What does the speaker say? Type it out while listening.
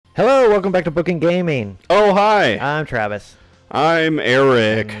Hello, welcome back to Bookend Gaming. Oh, hi. I'm Travis. I'm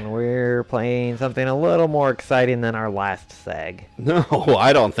Eric. And we're playing something a little more exciting than our last seg. No,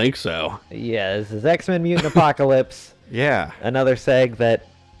 I don't think so. Yeah, this is X-Men Mutant Apocalypse. Yeah. Another seg that,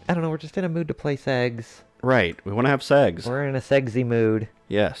 I don't know, we're just in a mood to play segs. Right. We want to have segs. We're in a segsy mood.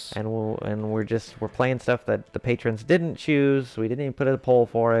 Yes. And we're playing stuff that the patrons didn't choose. We didn't even put a poll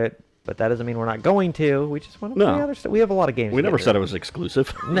for it. But that doesn't mean we're not going to. We just want to play other stuff. We have a lot of games. We never said it was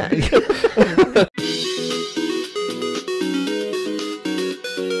exclusive. No.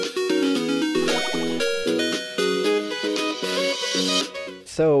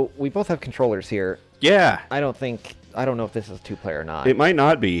 So we both have controllers here. Yeah. I don't know if this is two-player or not. It might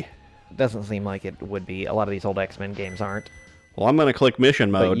not be. Doesn't seem like it would be. A lot of these old X-Men games aren't. Well, I'm going to click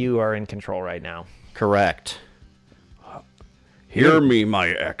mission mode. But you are in control right now. Correct. Hear me, my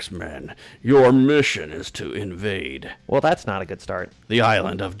X-Men. Your mission is to invade Well, that's not a good start. the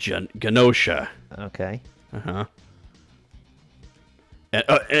island of Genosha. Okay. Uh-huh.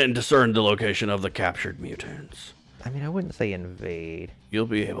 And discern the location of the captured mutants. I mean, I wouldn't say invade. You'll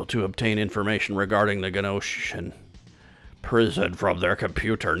be able to obtain information regarding the Genoshan prison from their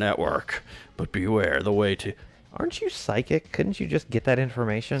computer network. But beware, the way to... Aren't you psychic? Couldn't you just get that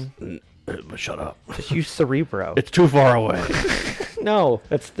information? Shut up. Just use Cerebro. It's too far away. No,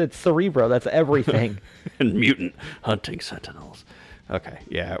 that's Cerebro. That's everything. And mutant hunting sentinels. Okay,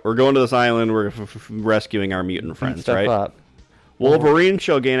 yeah, we're going to this island. We're rescuing our mutant friends, stuff right? Up. Wolverine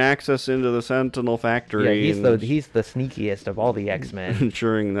shall gain access into the Sentinel factory. Yeah, he's the sneakiest of all the X-Men.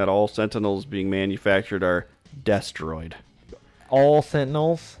 Ensuring that all Sentinels being manufactured are destroyed. All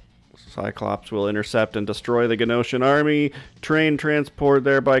Sentinels? Cyclops will intercept and destroy the Genoshan army, train transport,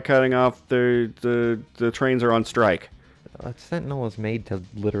 thereby cutting off the trains are on strike. Sentinel is made to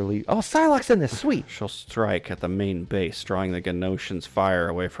literally... Oh, Psylocke's in this. Sweet. She'll strike at the main base, drawing the Genoshan's fire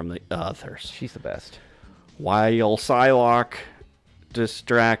away from the others. She's the best. While Psylocke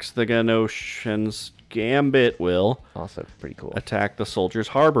distracts the Genoshan's, Gambit will Also pretty cool. attack the soldiers'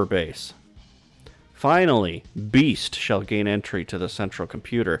 harbor base. Finally, Beast shall gain entry to the central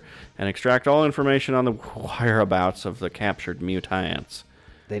computer and extract all information on the whereabouts of the captured mutants.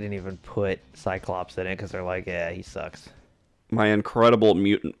 They didn't even put Cyclops in it because they're like, yeah, he sucks. My incredible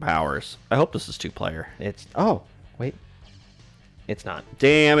mutant powers. I hope this is two-player. It's... Oh, wait. It's not.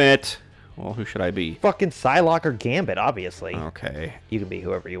 Damn it. Well, who should I be? Fucking Psylocke or Gambit, obviously. Okay. You can be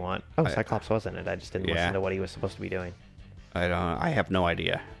whoever you want. Oh, Cyclops was in it. I just didn't listen to what he was supposed to be doing. I have no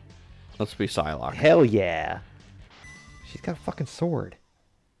idea. Let's be Psylocke. Hell yeah. She's got a fucking sword.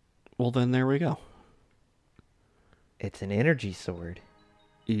 Well, then there we go. It's an energy sword.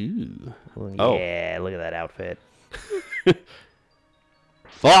 Ooh. Oh. Yeah, look at that outfit.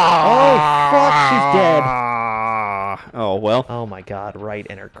 Ah! Oh, fuck, she's dead. Oh, well. Oh my god, right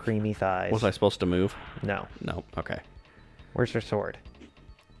in her creamy thighs. Was I supposed to move? No. No. Okay. Where's her sword?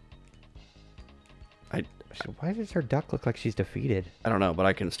 Why does her duck look like she's defeated? I don't know, but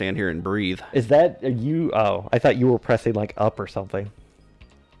I can stand here and breathe. Is that you? Oh, I thought you were pressing like up or something.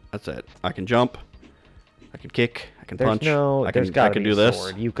 That's it. I can jump. I can kick. I can punch. I there's can, gotta I can be do a this.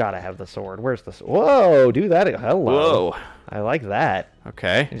 sword. You've got to have the sword. Where's the sword? Whoa, do that. Hello. Whoa. I like that.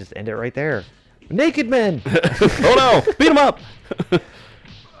 Okay. You just end it right there. Naked men. Oh no! Beat him up!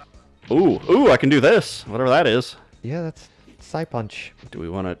 Ooh, I can do this. Whatever that is. Yeah, that's Psy Punch. Do we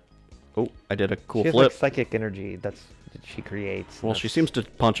want to... Oh, I did a cool She has flip. like psychic energy that she creates. Well, she seems to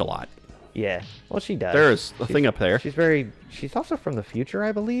punch a lot. Yeah. Well, she does. There is a thing up there. She's also from the future,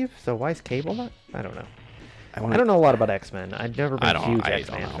 I believe. So why is Cable not? I don't know. I don't know a lot about X-Men. I've never been a huge I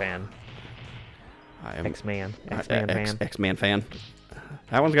X-Man fan. X-Man fan. X-Man fan.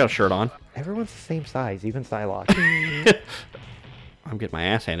 That one's got a shirt on. Everyone's the same size, even Psylocke. I'm getting my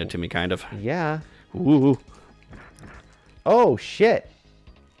ass handed to me, kind of. Yeah. Ooh. Oh, shit.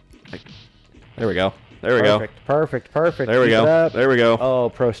 There we go. There we go. Perfect. There we go. There we go.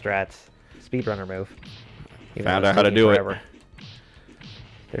 Oh, pro strats. Speedrunner move. Found out how to do it.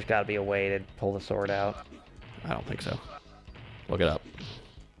 There's got to be a way to pull the sword out. I don't think so. Look it up.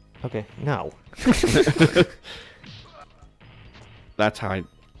 Okay. No. That's how I...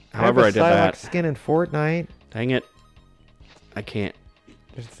 However I did that. Skin in Fortnite. Dang it. I can't...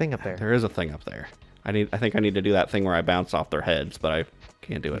 There's a thing up there. There is a thing up there. I think I need to do that thing where I bounce off their heads, but I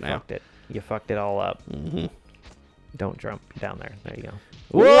can't do it now. You fucked it all up. Mm-hmm. Don't jump down there. There you go.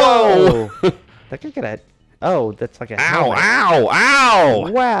 Whoa! That could get at... Oh, that's like a Ow, helmet.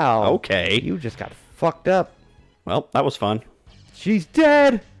 ow! Wow. Okay. You just got fucked up. Well, that was fun. She's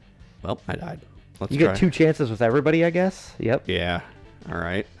dead. Well, I died. You get 2 chances with everybody, I guess? Yep. Yeah. All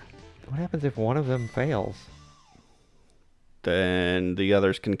right. What happens if one of them fails? then the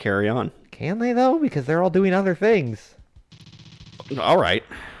others can carry on. Can they, though? Because they're all doing other things. All right.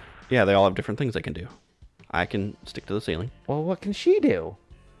 Yeah, they all have different things they can do. I can stick to the ceiling. Well, what can she do?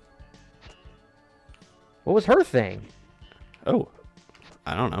 What was her thing? Oh,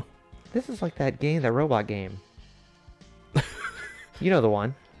 I don't know. This is like that game, that robot game. You know the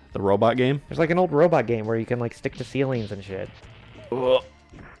one. The robot game? There's like an old robot game where you can like stick to ceilings and shit.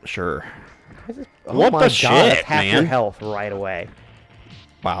 Sure. Oh what my the God, shit, that's half man? your health right away.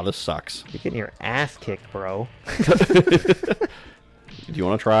 Wow, this sucks. You're getting your ass kicked, bro. Do you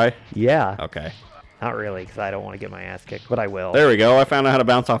want to try? Yeah. Okay. Not really, because I don't want to get my ass kicked, but I will. There we go. I found out how to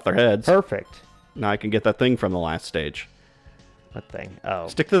bounce off their heads. Perfect. Now I can get that thing from the last stage. What thing? Oh.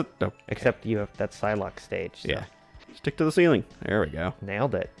 Stick to the... Oh, Except you have that Psylocke stage. So. yeah. Stick to the ceiling. There we go.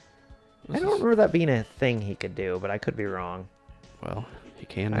 Nailed it. I don't remember that being a thing he could do, but I could be wrong. Well, he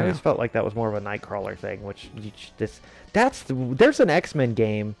can I now. always felt like that was more of a Nightcrawler thing, which there's an X-Men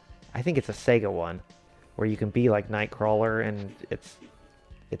game, I think it's a Sega one, where you can be like Nightcrawler, and it's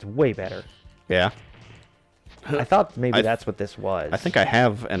way better. Yeah. I thought maybe that's what this was. I think I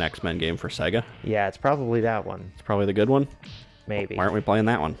have an X-Men game for Sega. Yeah, it's probably that one. It's probably the good one. Maybe. Why aren't we playing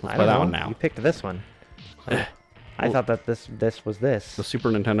that one? Let's I play don't that know. one now. You picked this one. I thought that this was this. The Super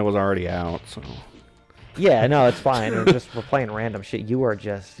Nintendo was already out, so... Yeah, no, it's fine. We're playing random shit. You are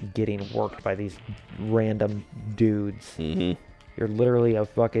just getting worked by these random dudes. Mm-hmm. You're literally a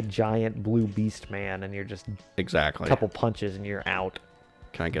fucking giant blue beast man, and you're just Exactly. a couple punches and you're out.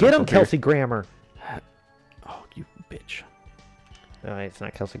 Can I get Get up him, up here? Kelsey Grammer. Oh, you bitch. No, it's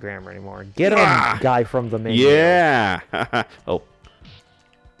not Kelsey Grammer anymore. Get him, guy from the menu. Yeah. Oh.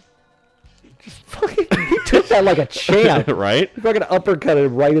 Just fucking, he took that like a champ. Right? He fucking uppercutted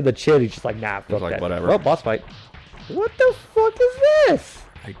him right in the chin. He's just like, nah, fuck like, that. whatever. Oh, boss fight. What the fuck is this?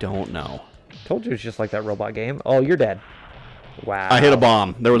 I don't know. Told you it's just like that robot game. Oh, you're dead. Wow. I hit a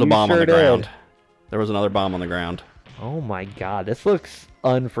bomb. There was a You bomb on sure the ground. did. There was another bomb on the ground. Oh my God, this looks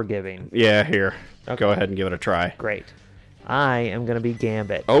unforgiving. Yeah, here. Okay. Go ahead and give it a try. Great. I am gonna be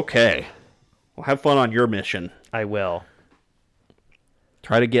Gambit. Okay. Well, have fun on your mission. I will.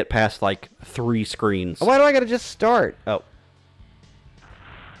 Try to get past, like, 3 screens. Why do I gotta just start? Oh.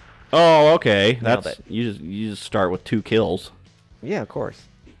 Oh, okay. Nailed That's it. you just start with 2 kills. Yeah, of course.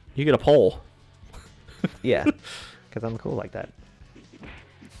 You get a pole. Yeah. Because I'm cool like that.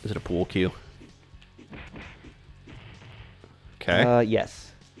 Is it a pool cue? Okay.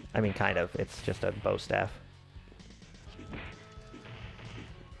 Yes. I mean, kind of. It's just a bow staff.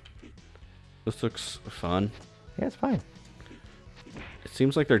 This looks fun. Yeah, it's fine. It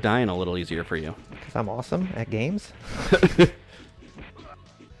seems like they're dying a little easier for you. Because I'm awesome at games.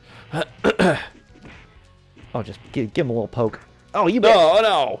 Oh, just give him a little poke. Oh, you bet. No,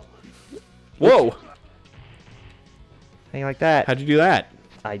 no. Whoa. Thing like that. How'd you do that?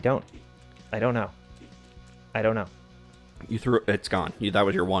 I don't know. I don't know. You threw it's gone. That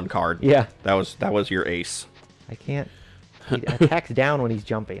was your one card. Yeah. That was your ace. I can't. He attacks down when he's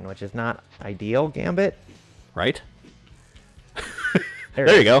jumping, which is not ideal, Gambit. Right? There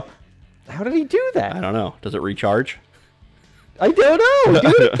There you go. How did he do that? I don't know. Does it recharge? I don't know.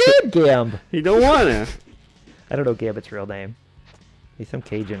 Do it again, Gamb. You don't want to. I don't know Gambit's real name. He's some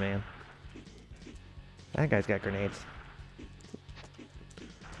Cajun man. That guy's got grenades.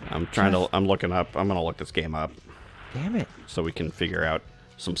 I'm looking up. I'm going to look this game up Damn it. so we can figure out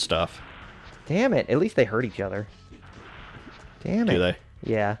some stuff. Damn it. At least they hurt each other. Damn it. Do they?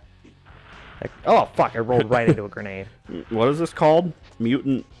 Yeah. Like, oh, fuck. I rolled right into a grenade. What is this called?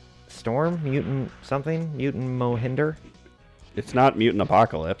 Mutant. Storm? Mutant something? Mutant Mohinder? It's not Mutant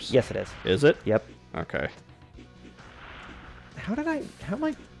Apocalypse. Yes, it is. Is it? Yep. Okay. How am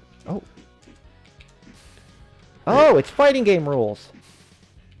I... Oh. Oh, it's fighting game rules.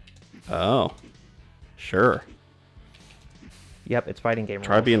 Oh. Sure. Yep, it's fighting game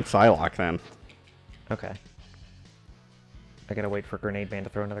Try rules. being Psylocke then. Okay. I gotta wait for Grenade Man to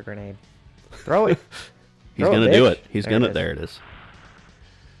throw another grenade. Throw it. He's Throw gonna do bitch. it. He's There gonna. it is. There it is.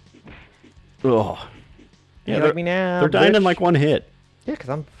 Oh. You Yeah, like me now, they're dying in bitch? like one hit. Yeah, because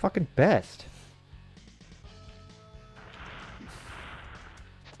I'm fucking best.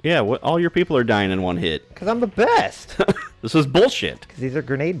 Yeah, all your people are dying in one hit. Because I'm the best. This is bullshit. Because these are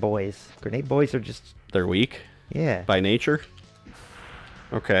grenade boys. Grenade boys are just... They're weak Yeah. by nature.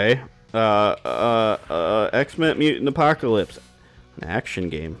 Okay. X-Men Mutant Apocalypse. An action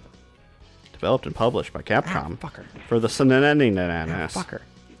game. Developed and published by Capcom. Ah, fucker. For the Ow, SNES. fucker.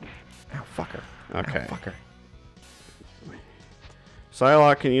 Ow, fucker. Okay. Ow, fucker.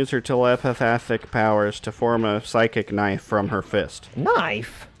 Psylocke can use her telepathic powers to form a psychic knife from her fist.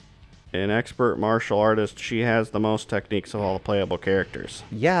 Knife? an expert martial artist, she has the most techniques of all the playable characters.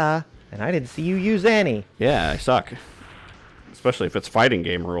 Yeah, and I didn't see you use any. Yeah, I suck. Especially if it's fighting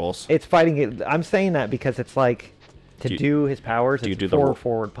game rules. It's fighting. I'm saying that because it's like to do his powers. It's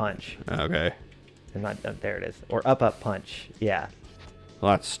forward punch. Okay. And not there it is, or up punch. Yeah.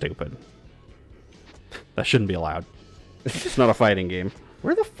 Well, that's stupid. That shouldn't be allowed. It's not a fighting game.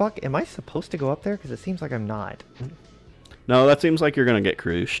 Where the fuck am I supposed to go up there? Because it seems like I'm not. No, that seems like you're gonna get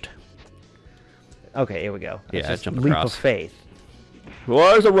cruised. Okay, here we go. That's Yeah, just jump leap across. of faith.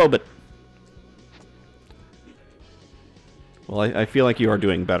 Well, there's a robot. Well, I feel like you are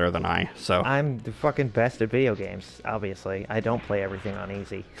doing better than I, so... I'm the fucking best at video games, obviously. I don't play everything on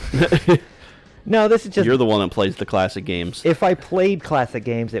easy. No, this is just... You're the one that plays the classic games. If I played classic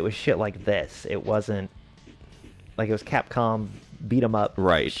games, it was shit like this. It wasn't... Like, it was Capcom, beat 'em up,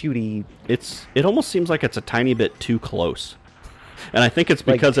 right. shooty... It almost seems like it's a tiny bit too close. And I think it's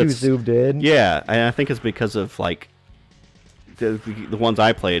because like it's... zoomed in? Yeah, and I think it's because of, like... The ones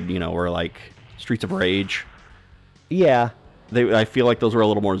I played, you know, were like Streets of Rage. Yeah. I feel like those were a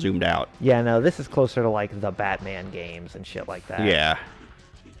little more zoomed out. Yeah, no, this is closer to like the Batman games and shit like that. Yeah.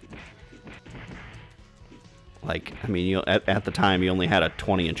 Like, I mean, at the time, you only had a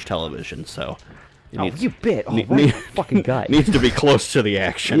 20-inch television, so... You bit! Oh, right fucking gut. Needs to be close to the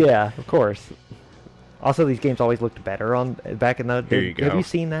action. Yeah, of course. Also, these games always looked better back in the... Here you go. Have you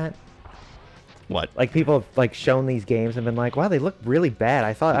seen that? What? Like, people have like shown these games and been like, wow, they look really bad.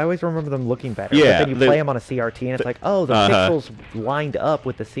 I always remember them looking better. Yeah, but then you play them on a CRT and it's like, oh, the pixels lined up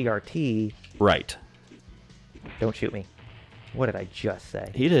with the CRT. Right. Don't shoot me. What did I just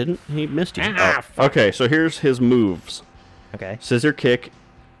say? He didn't. He missed you. Fuck. Okay, so here's his moves. Okay. Scissor kick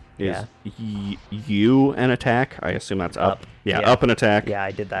is U and attack. I assume that's up. Yeah, up and attack. Yeah,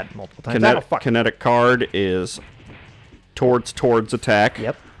 I did that multiple times. Kinetic card is towards attack.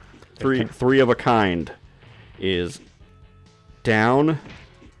 Yep. Three of a kind is down.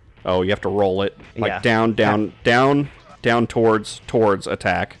 Oh, you have to roll it. Like down towards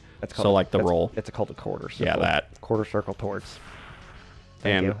attack. That's called, so like the roll. It's called a quarter circle. Yeah, that. Quarter circle towards.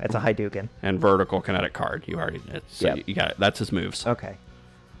 Thank you. It's a Hadouken. And vertical kinetic card. You already you got it. That's his moves. Okay.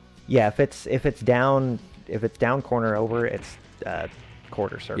 Yeah, if it's down corner over, it's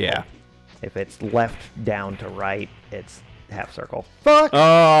quarter circle. Yeah. If it's left down to right, it's half circle. Fuck.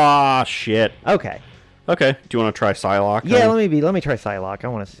 Oh shit. Okay. Okay. Do you want to try Psylocke? Yeah, let me try Psylocke. I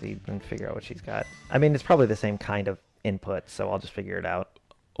want to see and figure out what she's got. I mean, it's probably the same kind of input, so I'll just figure it out.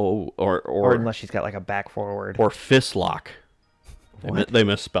 Oh, or unless she's got like a back forward. Or Fistlock. They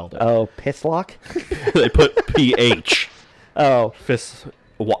misspelled it. Oh, Pisslock? They put PH. Oh.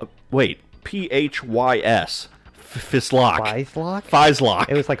 Wait, PHYS. Fistlock. Physlock? Physlock.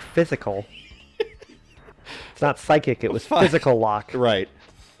 It was like physical. It's not psychic, it was physical lock. Right.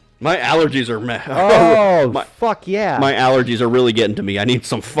 My allergies are... Oh, fuck yeah. My allergies are really getting to me. I need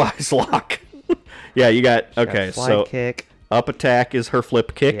some Physlock. Yeah, you got... Okay, so... kick. Up attack is her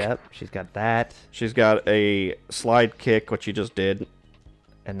flip kick. Yep, she's got that. She's got a slide kick, which you just did.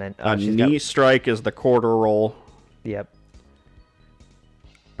 And then... a knee strike is the quarter roll. Yep.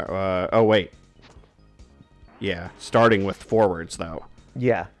 Oh, wait. Yeah, starting with forwards, though.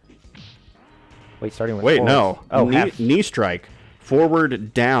 Yeah. Wait, starting with Wait, forwards. no. Oh, knee strike.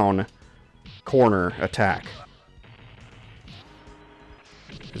 Forward, down, corner, attack.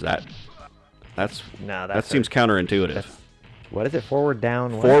 Is that... that seems counterintuitive. What is it? Forward,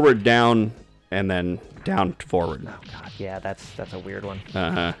 down, what? Forward, down, and then down to forward. Oh, God. Yeah, that's a weird one.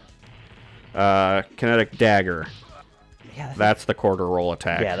 Kinetic dagger. Yeah, that's the quarter roll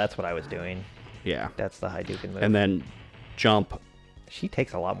attack. Yeah, that's what I was doing. Yeah. That's the Hadouken move. And then jump. She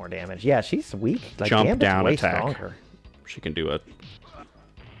takes a lot more damage. Yeah, she's weak. Like, jump Gambit's down way attack. Stronger. She can do a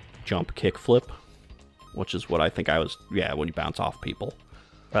jump kick flip, which is what I think I was... Yeah, when you bounce off people.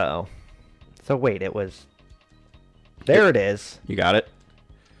 Uh-oh. So wait, it was... There it is. You got it?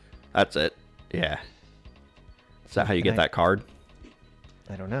 That's it. Yeah. Is that how you get that card?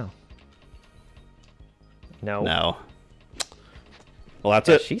 I don't know. No. No. Well, that's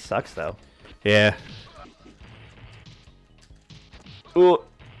it. She sucks, though. Yeah. Ooh.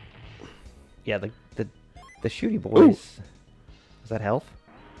 Yeah, the shooty boys. Ooh. Is that health?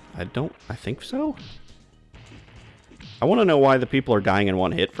 I think so. I want to know why the people are dying in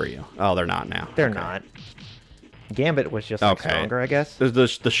one hit for you. Oh, they're not now. They're not. Gambit was just stronger, I guess. There's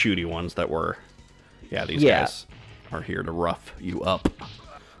the shooty ones that were... Yeah, these guys are here to rough you up.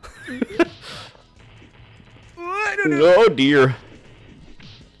 I don't know. Oh, dear.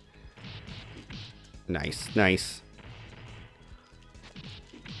 Nice.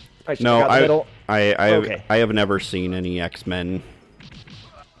 No, I have never seen any X-Men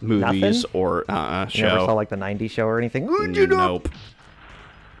movies Nothing? or You never saw show. like the '90s show or anything? Nope.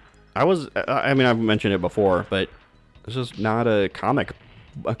 I mean, I've mentioned it before, but it's just not a comic.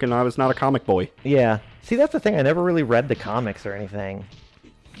 It's not a comic boy. Yeah. See, that's the thing. I never really read the comics or anything.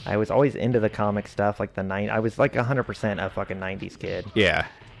 I was always into the comic stuff, like I was like 100% a fucking '90s kid. Yeah.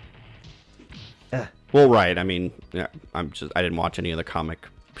 Ugh. Well, right. I mean, yeah, I didn't watch any of the comic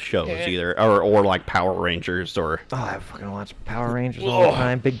shows either, or like Power Rangers or. Oh, I fucking watch Power Rangers all the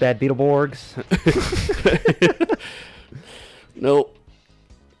time. Big Bad Beetleborgs. Nope.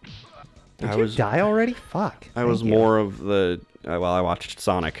 Did you die already? Fuck. I was Thank you. more of the. Well, I watched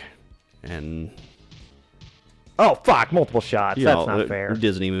Sonic, and. Oh fuck! Multiple shots. You That's know, not fair.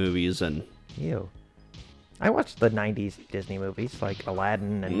 Disney movies and. Ew. I watched the '90s Disney movies like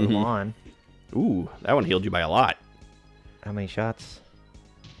Aladdin and Mulan. Ooh, that one healed you by a lot. How many shots?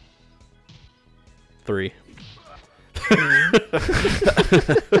 3.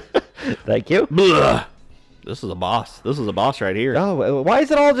 Thank you. Blah. This is a boss. This is a boss right here. Oh, why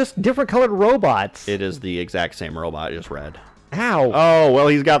is it all just different colored robots? It is the exact same robot, just red. Ow. Oh, well,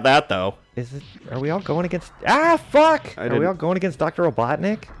 he's got that, though. Is it? Are we all going against? Ah, fuck! Are we all going against Dr.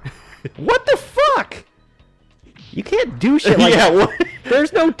 Robotnik? What the fuck? You can't do shit like Yeah, that. what?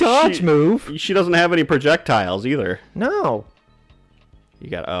 There's no dodge move. She doesn't have any projectiles either. No. You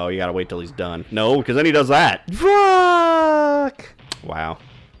gotta wait till he's done. No, because then he does that. Fuck. Wow.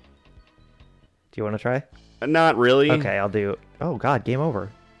 Do you want to try? Not really. Okay, I'll do. Oh god, game over.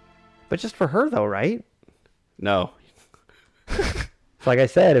 But just for her though, right? No. It's like I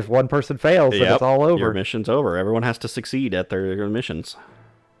said, if one person fails, then it's all over. Your mission's over. Everyone has to succeed at their missions.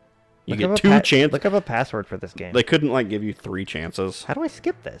 You Look get up 2 chances. Look up a password for this game. They couldn't like give you 3 chances. How do I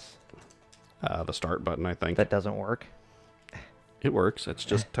skip this? The start button, I think. That doesn't work. It works. It's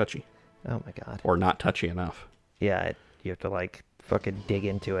just touchy. Oh my god. Or not touchy enough. Yeah, you have to like fucking dig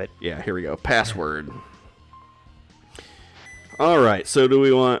into it. Yeah, here we go. Password. Alright, so do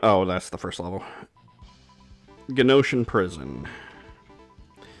we want... Oh, that's the first level. Genoshan Prison.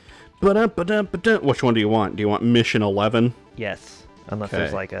 Which one do you want? Do you want Mission 11? Yes, unless Okay.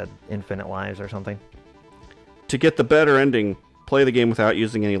 there's like a infinite lives or something. To get the better ending, play the game without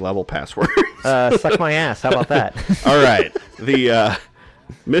using any level passwords. Suck my ass. How about that? Alright, the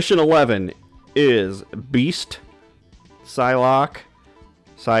Mission 11 is Beast, Psylocke,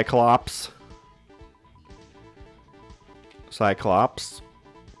 Cyclops,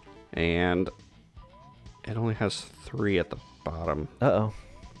 and it only has 3 at the bottom. Uh-oh.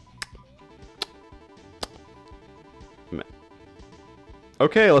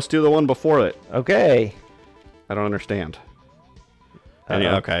 Okay, let's do the one before it. Okay. I don't understand.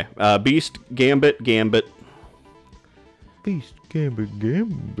 Uh-oh. Okay. Beast, Gambit, Gambit. Beast, Gambit,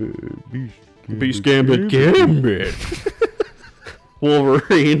 Gambit. Beast, Gambit, Gambit.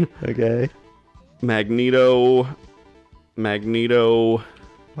 Wolverine. Okay. Magneto.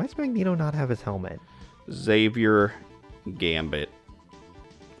 Why does Magneto not have his helmet? Xavier, Gambit.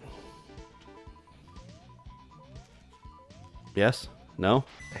 Yes? No?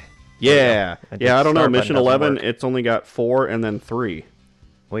 Yeah. Yeah, I don't know. Start button Mission doesn't 11, work. it's only got 4 and then 3.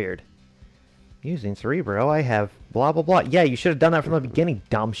 Weird. Using Cerebro, I have blah, blah, blah. Yeah, you should have done that from the beginning,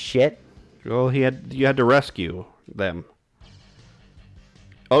 dumb shit. Well, you had to rescue them.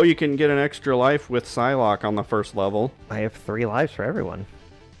 Oh, you can get an extra life with Psylocke on the first level. I have 3 lives for everyone.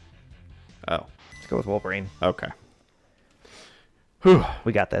 Oh, Let's go with Wolverine. okay. Whew.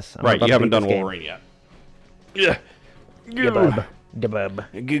 We got this. I'm Right, about you to haven't beat done this game. Wolverine yet. Yeah. Debub.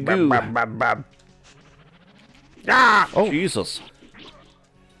 Debub. Goo Bub, goo. bub, bub, bub. Ah! Oh. Jesus.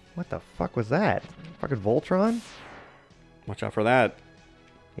 What the fuck was that? Fucking Voltron? Watch out for that.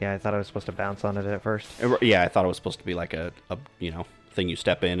 Yeah, I thought I was supposed to bounce on it at first. Yeah, I thought it was supposed to be like a thing you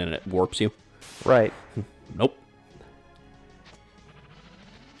step in and it warps you. Right. Nope.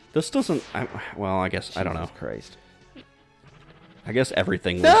 This doesn't... well, I guess... I don't know. Jesus Christ. I guess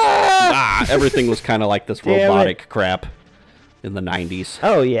everything was... everything was kind of like this Damn it. robotic crap in the 90s.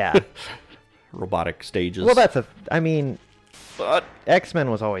 Oh, yeah. Robotic stages. Well, that's a... I mean, But... X-Men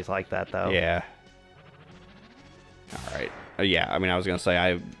was always like that, though. Yeah. Alright. Yeah, I mean, I was going to say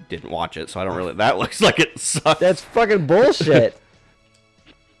I didn't watch it, so I don't really... That looks like it sucks. That's fucking bullshit.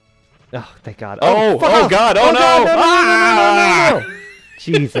 Oh, thank God. Oh, fuck oh off. God, oh, God, no. no. Ah!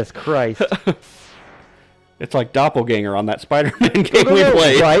 Jesus Christ. It's like Doppelganger on that Spider-Man game we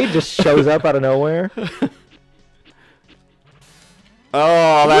played. Right? Just shows up out of nowhere.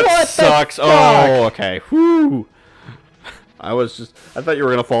 Oh, that What the sucks. fuck? Oh, okay. Whew. I thought you were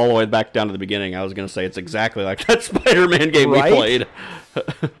going to fall all the way back down to the beginning. I was going to say it's exactly like that Spider-Man game Right? we played.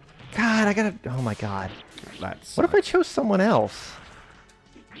 God, I gotta... Oh, my God. That's What if I chose someone else?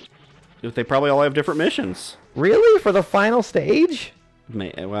 They probably all have different missions. Really? For the final stage?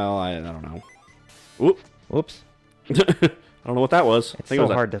 Well, I don't know. Oop. Whoops. I don't know what that was. It's so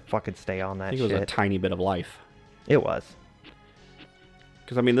hard to fucking stay on that I think shit. it was a tiny bit of life. It was.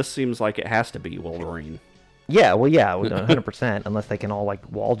 Because, I mean, this seems like it has to be Wolverine. Yeah, well, yeah, 100%, unless they can all, like,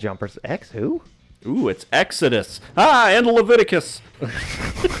 wall jumpers. X who? Ooh, it's Exodus. Ah, and Leviticus.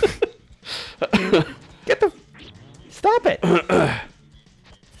 Get the... Stop it!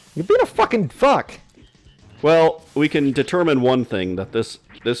 You're being a fucking fuck. Well, we can determine one thing, that this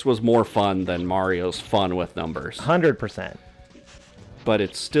was more fun than Mario's fun with numbers. 100%. But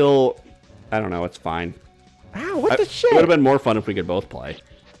it's still... I don't know, it's fine. Ow, what the shit? It would have been more fun if we could both play.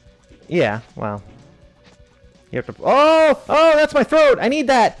 Yeah, well... You have to... Oh! Oh, that's my throat! I need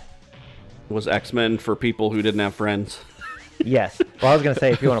that! Was X-Men for people who didn't have friends? Yes. Well, I was going to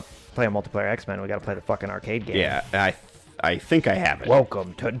say, if you want to play a multiplayer X-Men, we got to play the fucking arcade game. Yeah, I think I have it.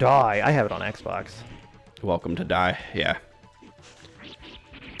 Welcome to Die. I have it on Xbox. Welcome to Die, yeah.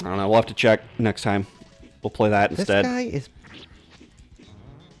 I don't know, we'll have to check next time. We'll play that instead. This guy is...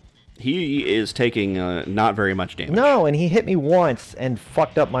 He is taking not very much damage. No, and he hit me once and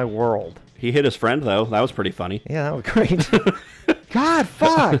fucked up my world. He hit his friend, though. That was pretty funny. Yeah, that was great. God,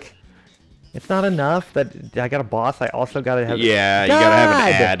 fuck! It's not enough that I got a boss. I also got to have... Yeah, God! you gotta have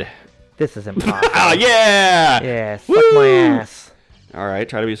an ad. This is impossible. Oh, yeah! Yeah, suck Woo! my ass. Alright,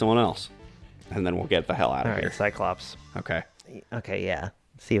 try to be someone else. And then we'll get the hell out of All right, here. Cyclops. Okay. Okay, yeah.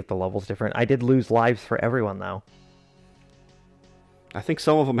 See if the level's different. I did lose lives for everyone, though. I think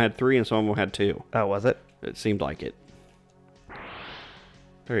some of them had 3 and some of them had 2. Oh, was it? It seemed like it.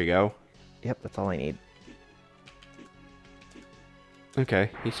 There you go. Yep, that's all I need. Okay,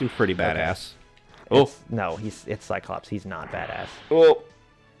 he seems pretty badass. Oh. No, it's Cyclops. He's not badass. Oh!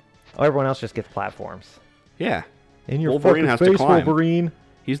 Oh, everyone else just gets platforms. Yeah. In your Wolverine has to face, climb. Wolverine.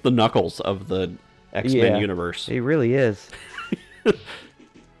 He's the Knuckles of the X-Men Yeah, universe. He really is.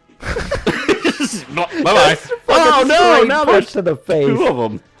 Bye-bye. Oh, no! Now push there's to the face. 2 of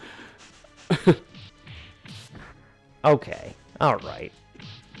them. Okay. All right.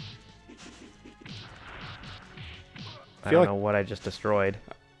 I don't know what I just destroyed.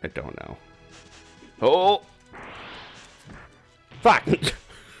 I don't know. Oh! Fuck! I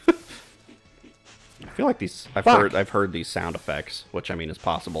feel like these... I've heard these sound effects, which I mean is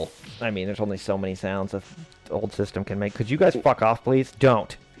possible. I mean, there's only so many sounds the old system can make. Could you guys fuck off, please?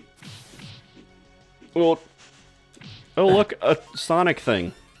 Don't. Well, oh look, a Sonic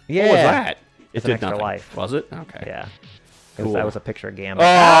thing. Yeah. What was that? It's It an did extra nothing. life. Was it? Okay. Yeah. Cool. That was a picture of Gambit. Oh!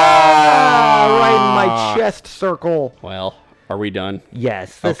 Right in my chest circle. Well, are we done?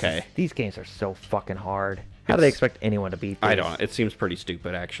 Yes. Okay. These games are so fucking hard. How do they expect anyone to beat these? I don't. It seems pretty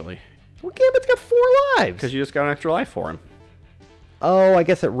stupid, actually. Well, Gambit's got 4 lives. Because you just got an extra life for him. Oh, I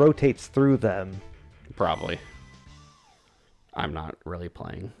guess it rotates through them. Probably. I'm not really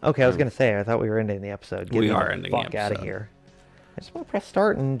playing. Okay, I was gonna say. I thought we were ending the episode. Get We me are the ending the fuck out of episode. here. I just want to press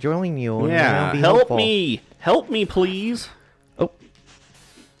start and join you. And Yeah, be help helpful. me! Help me, please! Oh.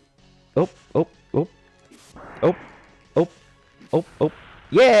 Oh, oh, oh. Oh, oh, oh, oh.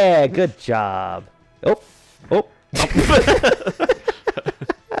 Yeah, good job. Oh, oh.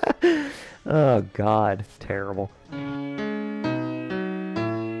 Oh, God. Terrible.